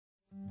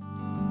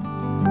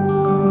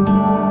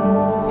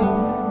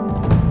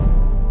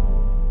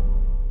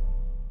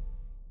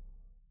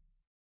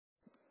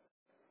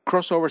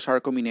crossovers are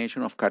a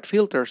combination of cut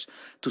filters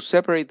to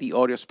separate the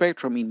audio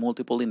spectrum in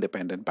multiple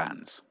independent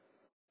bands.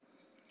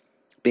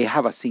 They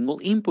have a single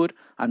input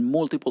and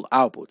multiple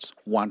outputs,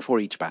 one for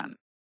each band.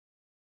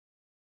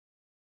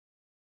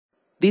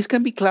 These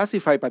can be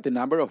classified by the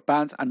number of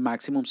bands and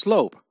maximum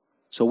slope,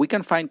 so we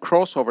can find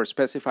crossovers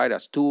specified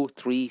as 2,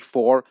 3,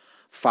 4,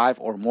 5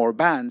 or more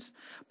bands,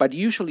 but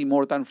usually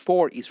more than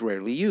 4 is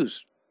rarely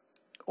used.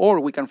 Or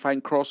we can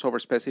find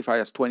crossovers specified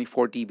as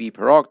 24 dB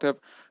per octave,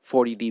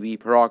 40 dB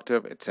per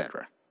octave,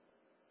 etc.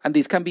 And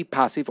these can be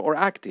passive or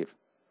active.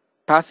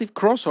 Passive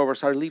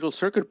crossovers are little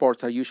circuit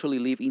boards that usually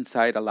live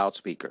inside a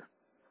loudspeaker.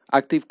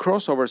 Active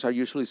crossovers are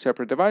usually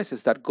separate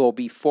devices that go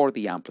before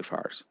the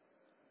amplifiers.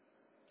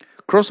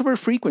 Crossover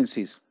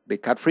frequencies, the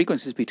cut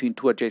frequencies between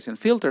two adjacent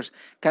filters,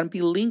 can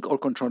be linked or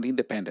controlled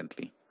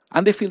independently,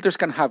 and the filters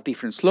can have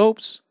different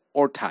slopes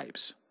or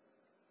types.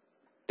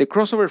 The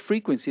crossover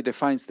frequency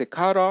defines the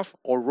cutoff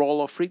or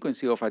roll-off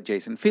frequency of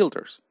adjacent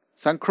filters.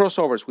 Some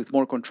crossovers with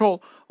more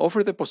control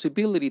offer the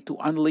possibility to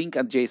unlink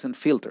adjacent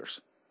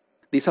filters.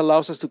 This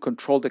allows us to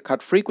control the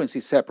cut frequency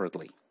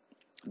separately.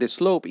 The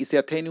slope is the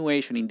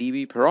attenuation in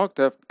dB per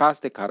octave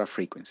past the cutoff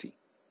frequency.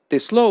 The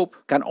slope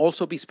can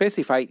also be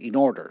specified in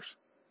orders.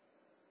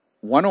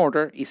 One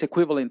order is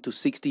equivalent to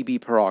 6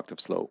 dB per octave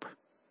slope.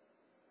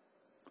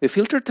 The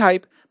filter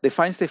type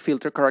defines the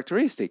filter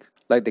characteristics,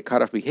 like the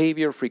cutoff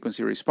behavior,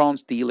 frequency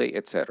response, delay,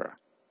 etc.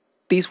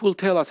 This will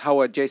tell us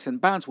how adjacent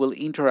bands will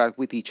interact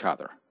with each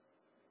other.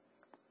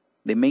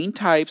 The main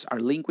types are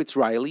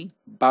Linkwitz-Riley,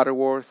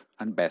 Butterworth,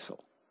 and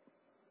Bessel.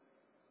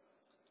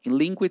 In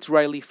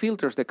Linkwitz-Riley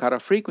filters, the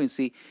cutoff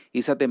frequency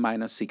is at the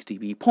 -6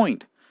 dB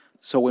point,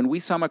 so when we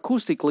sum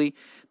acoustically,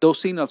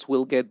 those signals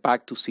will get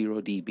back to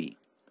 0 dB.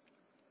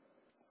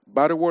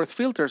 Butterworth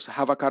filters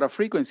have a cutoff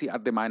frequency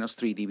at the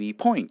 -3 dB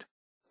point,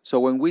 so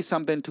when we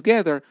sum them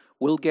together,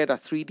 we'll get a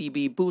 3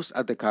 dB boost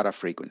at the cutoff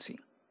frequency.